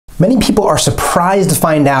Many people are surprised to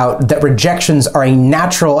find out that rejections are a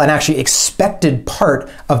natural and actually expected part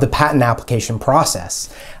of the patent application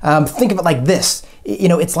process. Think of it like this.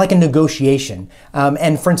 It's like a negotiation.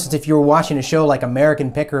 And for instance, if you were watching a show like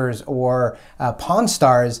American Pickers or Pawn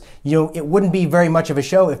Stars, it wouldn't be very much of a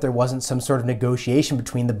show if there wasn't some sort of negotiation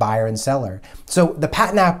between the buyer and seller. So the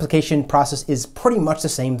patent application process is pretty much the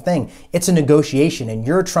same thing. It's a negotiation, and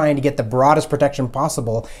you're trying to get the broadest protection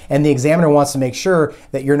possible, and the examiner wants to make sure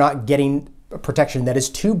that you're not getting a protection that is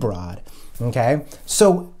too broad. Okay,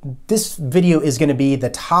 so this video is going to be the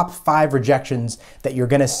top 5 rejections that you're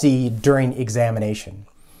going to see during examination.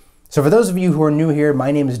 So for those of you who are new here, my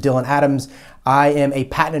name is Dylan Adams. I am a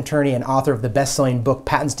patent attorney and author of the best-selling book,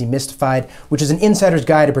 Patents Demystified, which is an insider's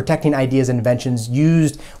guide to protecting ideas and inventions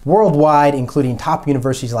used worldwide, including top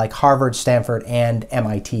universities like Harvard, Stanford, and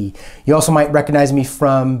MIT. You also might recognize me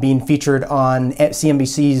from being featured on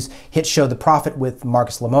CNBC's hit show, The Profit, with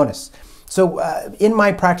Marcus Lemonis. So in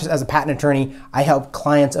my practice as a patent attorney, I help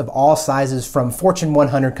clients of all sizes, from Fortune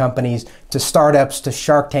 100 companies to startups to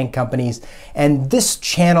Shark Tank companies. And this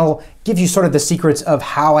channel gives you sort of the secrets of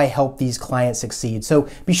how I help these clients succeed. So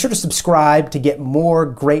be sure to subscribe to get more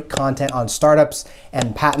great content on startups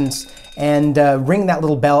and patents, and ring that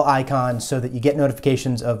little bell icon so that you get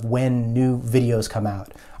notifications of when new videos come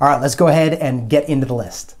out. All right, let's go ahead and get into the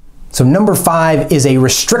list. So number 5 is a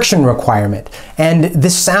restriction requirement, and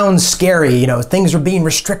this sounds scary. Things are being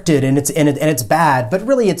restricted and it's bad, but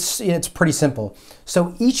really it's pretty simple.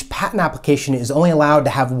 So each patent application is only allowed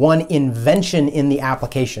to have one invention in the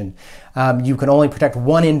application. You can only protect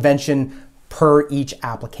one invention per each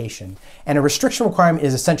application. And a restriction requirement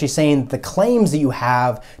is essentially saying the claims that you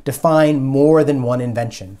have define more than one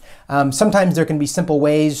invention. Sometimes there can be simple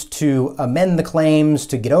ways to amend the claims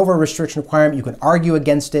to get over a restriction requirement. You can argue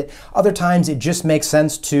against it. Other times it just makes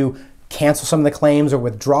sense to cancel some of the claims or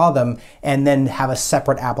withdraw them and then have a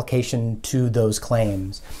separate application to those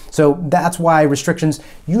claims. So that's why restrictions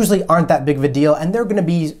usually aren't that big of a deal, and they're going to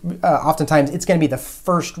be, oftentimes it's going to be the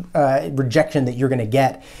first rejection that you're going to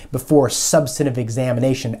get before substantive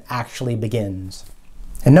examination actually begins.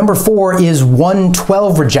 And number 4 is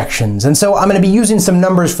 112 rejections. And so I'm going to be using some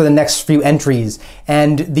numbers for the next few entries,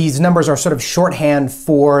 and these numbers are sort of shorthand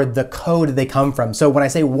for the code they come from. So when I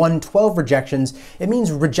say 112 rejections, it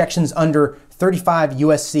means rejections under 35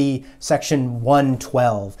 USC section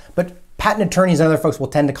 112. But patent attorneys and other folks will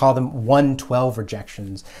tend to call them 112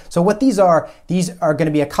 rejections. So what these are going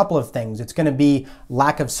to be a couple of things. It's going to be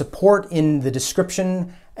lack of support in the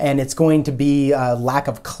description, and it's going to be lack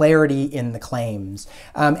of clarity in the claims.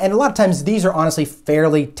 And a lot of times these are honestly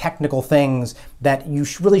fairly technical things that you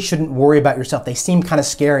really shouldn't worry about yourself. They seem kind of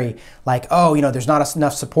scary, like, oh, there's not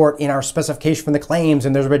enough support in our specification from the claims,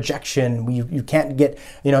 and there's a rejection. You can't get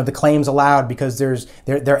the claims allowed because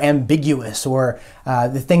they're ambiguous, or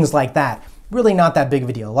the things like that. Really not that big of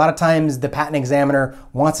a deal. A lot of times the patent examiner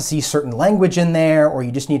wants to see certain language in there, or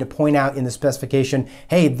you just need to point out in the specification,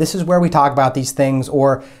 hey, this is where we talk about these things,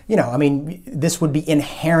 or, this would be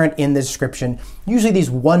inherent in the description. Usually these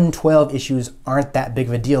 112 issues aren't that big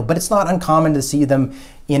of a deal, but it's not uncommon to see them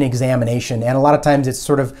in examination. And a lot of times it's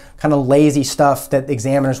sort of kind of lazy stuff that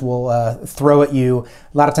examiners will throw at you.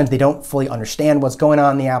 A lot of times they don't fully understand what's going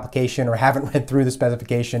on in the application or haven't read through the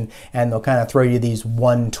specification, and they'll kind of throw you these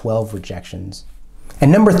 112 rejections.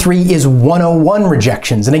 And number 3 is 101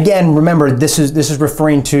 rejections. And again, remember, this is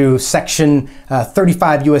referring to section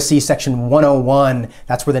 35 USC section 101.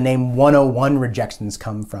 That's where the name 101 rejections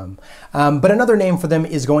come from. But another name for them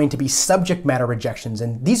is going to be subject matter rejections.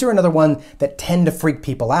 And these are another one that tend to freak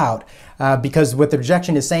people out because what the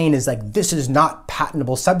rejection is saying is like, this is not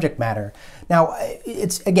patentable subject matter. Now,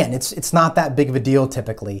 it's not that big of a deal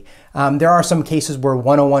typically. There are some cases where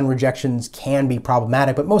 101 rejections can be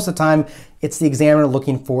problematic, but most of the time it's the examiner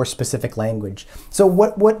looking for specific language. So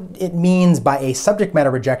what it means by a subject matter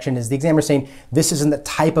rejection is the examiner saying this isn't the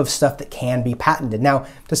type of stuff that can be patented. Now,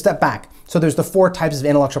 to step back, so there's the 4 types of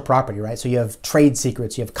intellectual property, right? So you have trade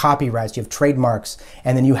secrets, you have copyrights, you have trademarks,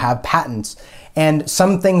 and then you have patents. And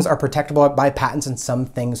some things are protectable by patents and some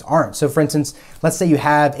things aren't. So for instance, let's say you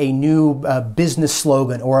have a new business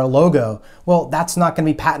slogan or a logo. Well, that's not going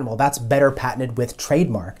to be patentable. That's better patented with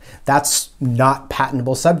trademark. That's not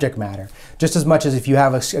patentable subject matter. Just as much as if you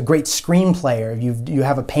have a great screenplay, or you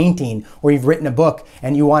have a painting, or you've written a book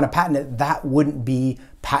and you want to patent it, that wouldn't be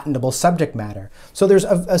patentable subject matter. So there's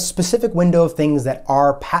a specific window of things that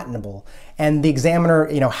are patentable, and the examiner,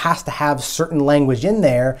 has to have certain language in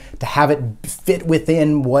there to have it fit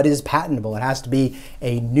within what is patentable. It has to be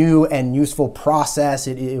a new and useful process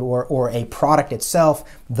or a product itself.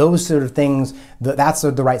 Those sort of things, that's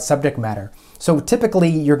the right subject matter. So typically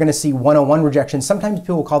you're going to see 101 rejections. Sometimes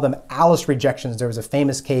people call them Alice rejections. There was a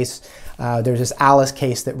famous case, there's this Alice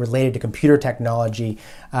case that related to computer technology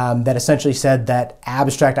that essentially said that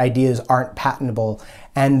abstract ideas aren't patentable.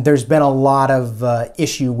 And there's been a lot of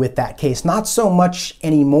issue with that case. Not so much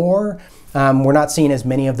anymore. We're not seeing as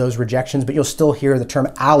many of those rejections, but you'll still hear the term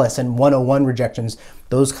Alice and 101 rejections.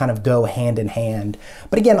 Those kind of go hand in hand.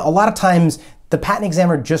 But again, a lot of times the patent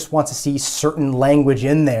examiner just wants to see certain language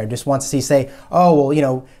in there, just wants to say, oh, well, you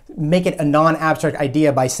know, make it a non-abstract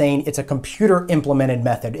idea by saying it's a computer implemented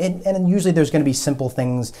method. And usually there's going to be simple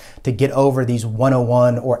things to get over these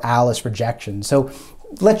 101 or Alice rejections. So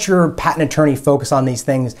let your patent attorney focus on these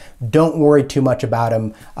things. Don't worry too much about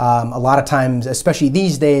them. A lot of times, especially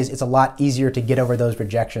these days, it's a lot easier to get over those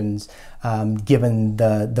rejections given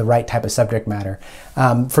the right type of subject matter.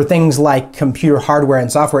 For things like computer hardware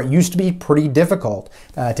and software, it used to be pretty difficult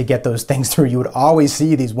to get those things through. You would always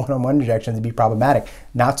see these one-on-one rejections be problematic.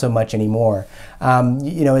 Not so much anymore.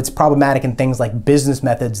 You know, it's problematic in things like business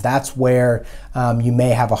methods. That's where you may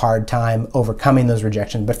have a hard time overcoming those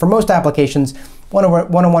rejections. But for most applications,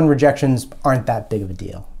 one-on-one rejections aren't that big of a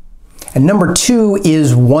deal. And number 2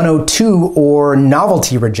 is 102 or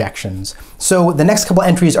novelty rejections. So the next couple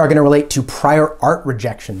entries are going to relate to prior art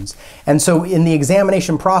rejections. And so in the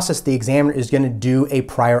examination process, the examiner is going to do a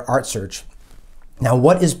prior art search. Now,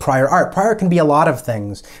 what is prior art? Prior art can be a lot of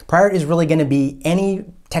things. Prior art is really going to be any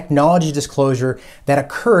technology disclosure that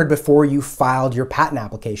occurred before you filed your patent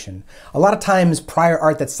application. A lot of times, prior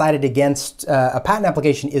art that's cited against a patent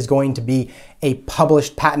application is going to be a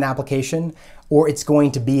published patent application, or it's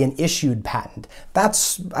going to be an issued patent.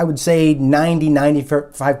 That's, I would say,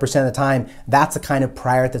 95% of the time, that's the kind of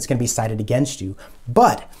prior art that's going to be cited against you.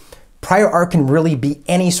 But prior art can really be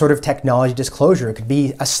any sort of technology disclosure. It could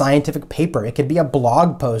be a scientific paper. It could be a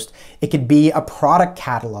blog post. It could be a product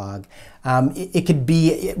catalog. It could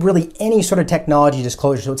be really any sort of technology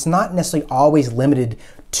disclosure. So it's not necessarily always limited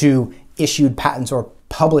to issued patents or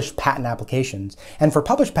published patent applications. And for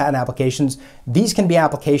published patent applications, these can be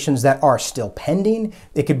applications that are still pending.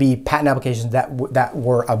 It could be patent applications that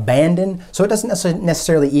were abandoned. So it doesn't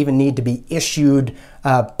necessarily even need to be issued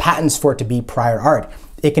patents for it to be prior art.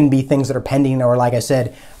 It can be things that are pending, or like I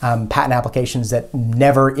said, patent applications that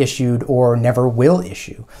never issued or never will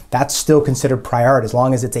issue. That's still considered prior art as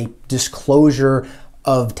long as it's a disclosure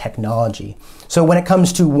of technology. So when it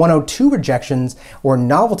comes to 102 rejections or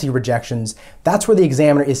novelty rejections, that's where the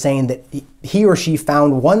examiner is saying that he or she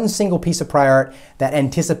found one single piece of prior art that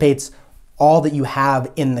anticipates all that you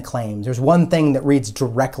have in the claims. There's one thing that reads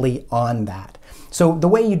directly on that. So the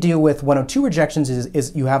way you deal with 102 rejections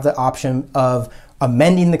is you have the option of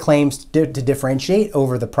amending the claims to differentiate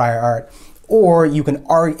over the prior art, or you can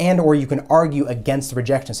argue against the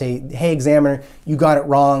rejection. Say, hey, examiner, you got it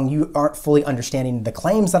wrong. You aren't fully understanding the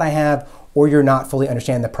claims that I have, or you're not fully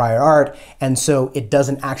understanding the prior art, and so it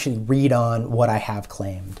doesn't actually read on what I have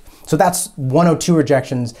claimed. So that's 102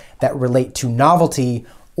 rejections that relate to novelty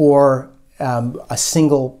or a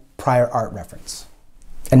single prior art reference.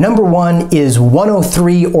 And number 1 is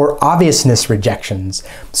 103 or obviousness rejections.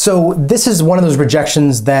 So this is one of those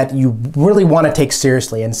rejections that you really want to take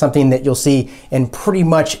seriously and something that you'll see in pretty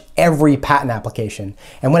much every patent application.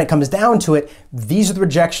 And when it comes down to it, these are the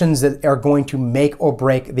rejections that are going to make or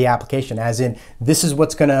break the application, as in this is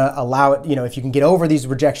what's going to allow it, you know, if you can get over these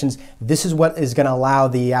rejections, this is what is going to allow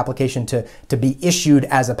the application to be issued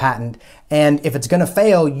as a patent. And if it's going to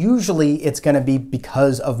fail, usually it's going to be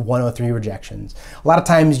because of 103 rejections. A lot of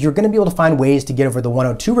times you're going to be able to find ways to get over the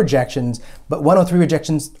 102 rejections, but 103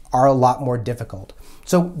 rejections are a lot more difficult.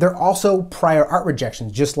 So they're also prior art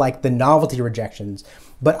rejections, just like the novelty rejections.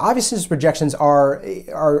 But obviousness rejections are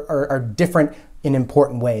different in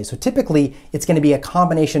important ways. So typically, it's going to be a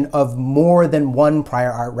combination of more than one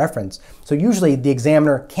prior art reference. So usually, the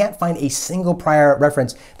examiner can't find a single prior art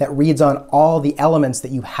reference that reads on all the elements that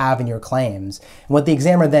you have in your claims. And what the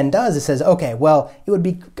examiner then does is says, okay, well, it would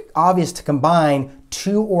be obvious to combine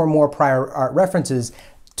 2 or more prior art references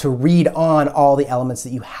to read on all the elements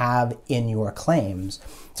that you have in your claims.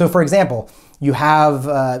 So for example, you have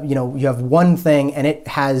one thing and it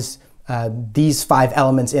has these 5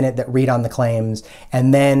 elements in it that read on the claims,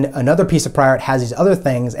 and then another piece of prior art has these other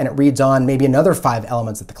things and it reads on maybe another 5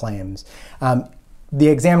 elements of the claims. The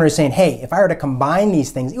examiner is saying, hey, if I were to combine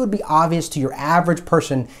these things, it would be obvious to your average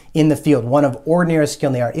person in the field, one of ordinary skill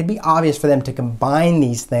in the art, it'd be obvious for them to combine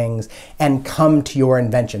these things and come to your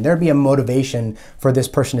invention. There'd be a motivation for this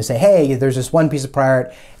person to say, hey, there's this one piece of prior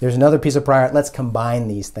art, there's another piece of prior art, let's combine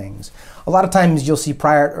these things. A lot of times you'll see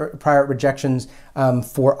prior art rejections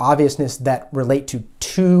for obviousness that relate to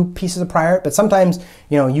 2 pieces of prior art, but sometimes,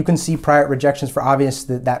 you can see prior art rejections for obvious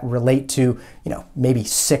that relate to, maybe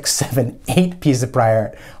 6, 7, 8 pieces of prior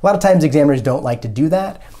art. A lot of times examiners don't like to do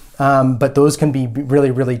that, but those can be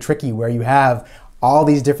really, really tricky where you have all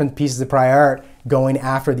these different pieces of prior art going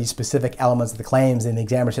after these specific elements of the claims, and the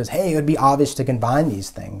examiner says, hey, it would be obvious to combine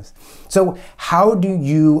these things. So how do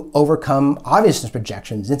you overcome obviousness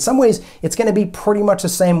rejections? In some ways, it's going to be pretty much the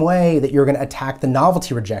same way that you're going to attack the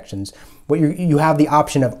novelty rejections. You have the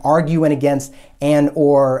option of arguing against and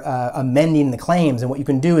or amending the claims, and what you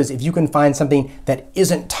can do is, if you can find something that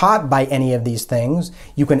isn't taught by any of these things,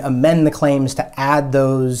 you can amend the claims to add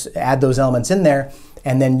those elements in there,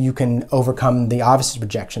 and then you can overcome the obviousness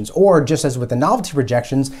rejections. Or just as with the novelty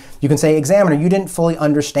rejections, you can say, examiner, you didn't fully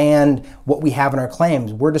understand what we have in our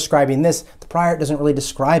claims. We're describing this. The prior art doesn't really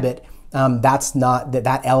describe it.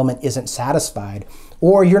 That element isn't satisfied.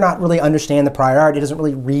 Or you're not really understanding the prior art. It doesn't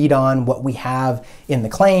really read on what we have in the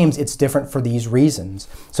claims. It's different for these reasons.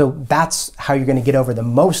 So that's how you're going to get over the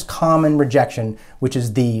most common rejection, which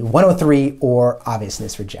is the 103 or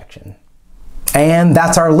obviousness rejection. And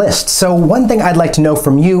that's our list. So one thing I'd like to know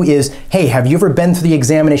from you is, hey, have you ever been through the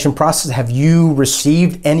examination process? Have you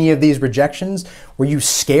received any of these rejections? Were you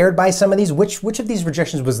scared by some of these? Which of these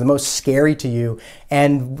rejections was the most scary to you?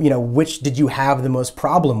 And which did you have the most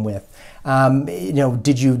problem with?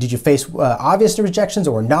 Did you face obvious rejections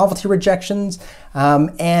or novelty rejections?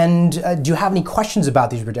 And do you have any questions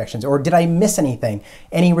about these rejections, or did I miss anything?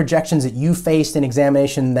 Any rejections that you faced in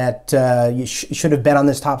examination that you should have been on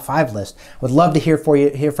this top 5 list? Would love to hear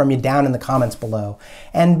from you down in the comments below.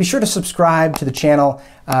 And be sure to subscribe to the channel.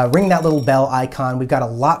 Ring that little bell icon. We've got a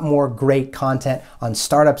lot more great content on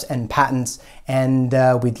startups and patents, and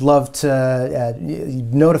we'd love to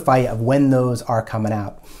notify you of when those are coming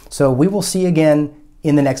out. So we will see you again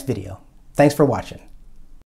in the next video. Thanks for watching.